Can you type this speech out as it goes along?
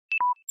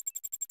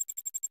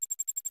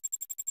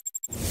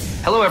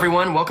Hello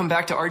everyone, welcome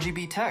back to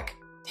RGB Tech.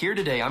 Here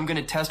today I'm going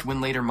to test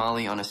Winlator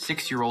Mali on a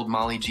 6-year-old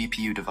Mali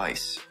GPU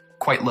device.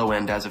 Quite low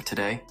end as of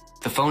today.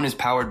 The phone is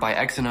powered by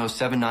Exynos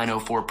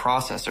 7904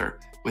 processor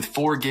with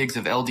 4 gigs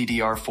of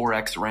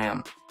LDDR4X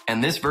RAM.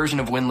 And this version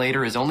of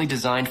Winlator is only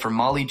designed for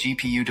Mali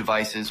GPU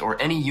devices or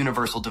any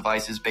universal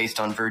devices based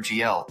on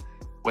VirGL,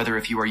 whether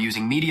if you are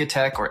using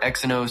MediaTek or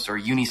Exynos or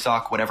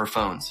Unisoc whatever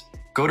phones.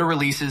 Go to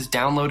Releases,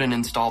 download and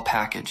install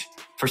package.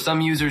 For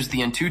some users, the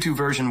Antutu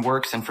version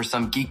works, and for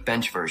some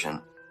Geekbench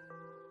version.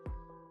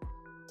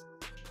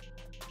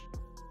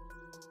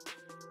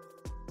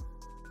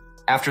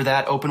 After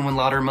that, open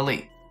Winlator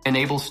Mali.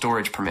 Enable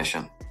storage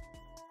permission.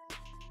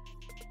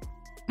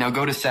 Now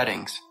go to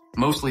Settings.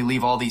 Mostly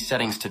leave all these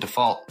settings to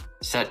default.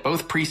 Set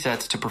both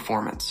presets to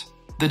performance.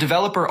 The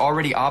developer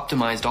already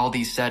optimized all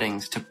these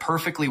settings to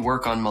perfectly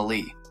work on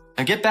Mali.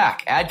 Now get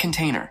back, add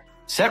container.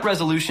 Set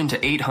resolution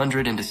to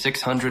 800 into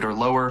 600 or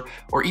lower,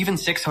 or even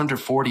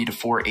 640 to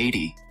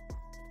 480.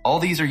 All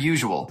these are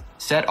usual.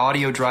 Set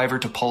audio driver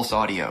to pulse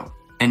audio.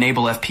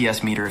 Enable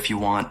FPS meter if you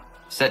want.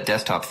 Set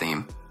desktop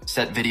theme.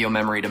 Set video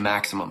memory to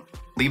maximum.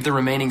 Leave the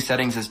remaining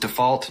settings as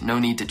default, no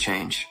need to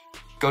change.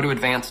 Go to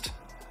advanced.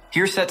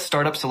 Here set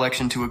startup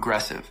selection to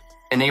aggressive.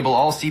 Enable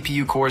all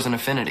CPU cores and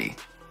affinity.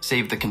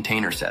 Save the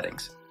container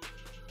settings.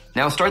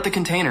 Now start the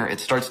container,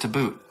 it starts to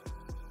boot.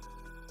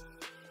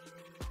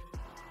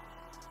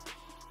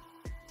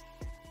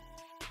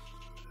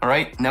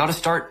 Alright, now to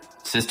start.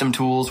 System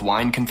tools,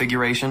 wine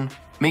configuration.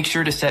 Make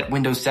sure to set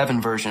Windows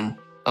 7 version.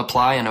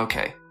 Apply and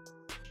OK.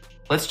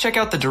 Let's check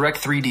out the Direct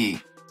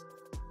 3D.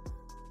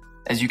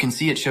 As you can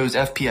see, it shows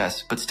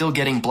FPS, but still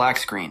getting black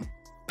screen.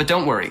 But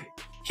don't worry.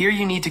 Here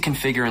you need to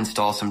configure and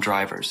install some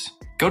drivers.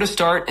 Go to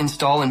Start,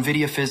 install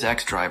NVIDIA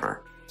PhysX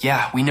driver.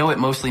 Yeah, we know it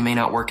mostly may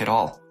not work at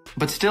all.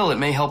 But still, it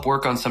may help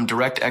work on some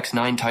DirectX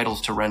 9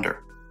 titles to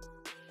render.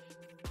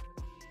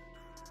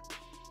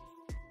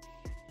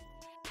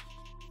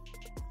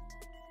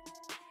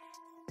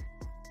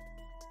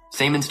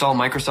 Same install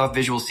Microsoft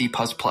Visual C++.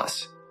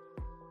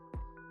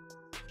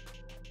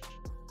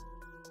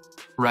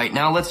 Right,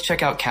 now let's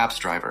check out CAPS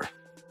driver.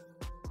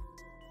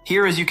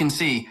 Here, as you can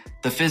see,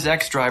 the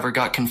PhysX driver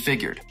got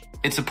configured.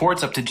 It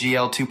supports up to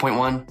GL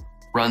 2.1,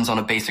 runs on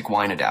a basic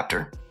wine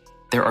adapter.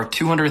 There are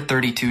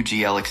 232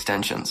 GL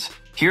extensions.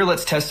 Here,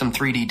 let's test some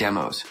 3D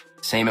demos.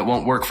 Same, it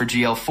won't work for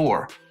GL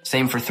 4.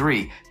 Same for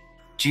 3.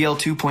 GL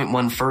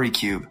 2.1 Furry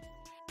Cube.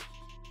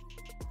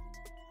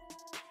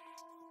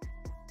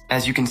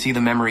 As you can see, the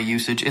memory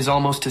usage is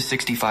almost to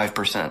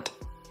 65%.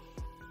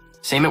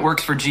 Same, it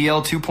works for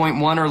GL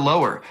 2.1 or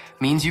lower,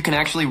 means you can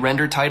actually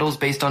render titles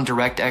based on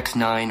DirectX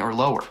 9 or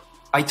lower.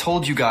 I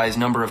told you guys a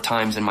number of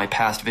times in my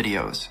past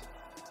videos.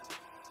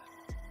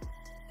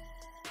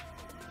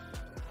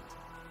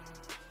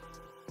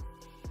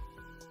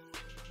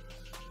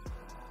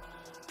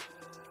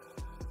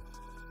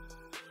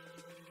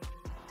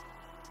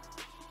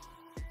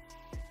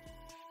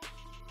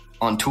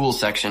 On Tools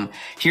section,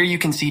 here you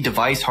can see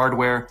device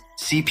hardware,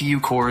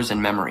 CPU cores,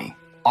 and memory.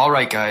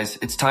 Alright guys,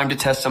 it's time to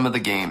test some of the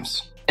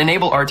games.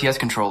 Enable RTS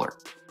controller.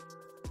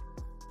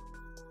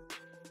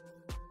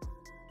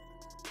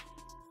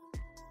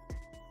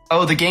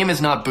 Oh, the game is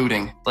not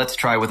booting. Let's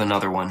try with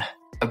another one.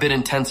 A bit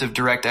intensive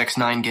DirectX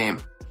 9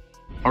 game.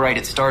 Alright,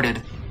 it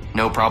started.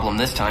 No problem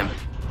this time.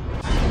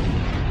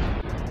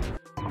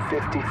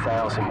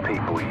 50,000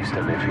 people used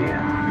to live here.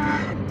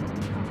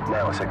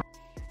 Now it's a...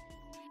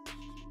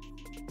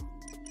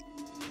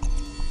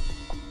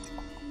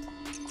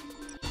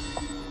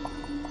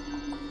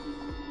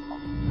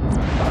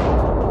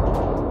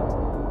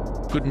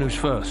 Good news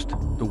first,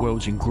 the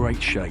world's in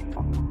great shape.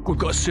 We've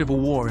got a civil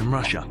war in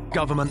Russia,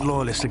 government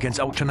loyalists against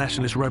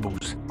ultranationalist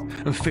rebels,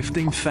 and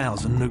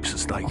 15,000 nukes at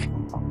stake.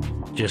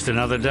 Just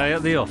another day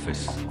at the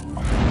office.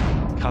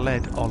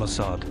 Khaled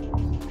al-Assad,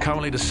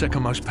 currently the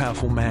second most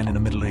powerful man in the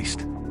Middle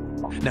East.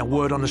 Now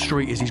word on the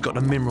street is he's got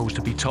the minerals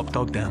to be top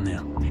dog down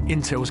there.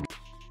 Intel's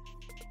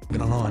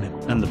keeping an eye on him.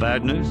 And the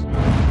bad news?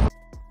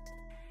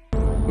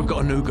 We've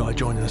got a new guy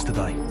joining us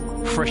today,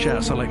 fresh out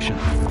of selection.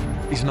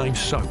 His name's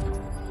Soap.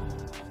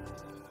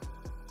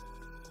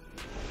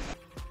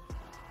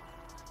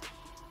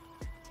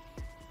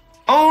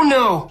 Oh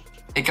no!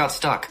 It got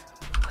stuck.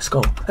 Let's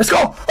go. Let's go!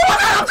 Oh my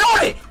god, I'm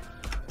doing it!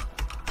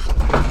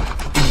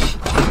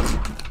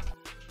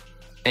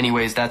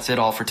 Anyways, that's it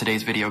all for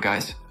today's video,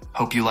 guys.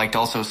 Hope you liked,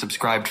 also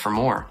subscribed for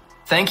more.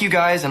 Thank you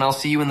guys, and I'll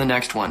see you in the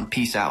next one.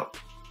 Peace out.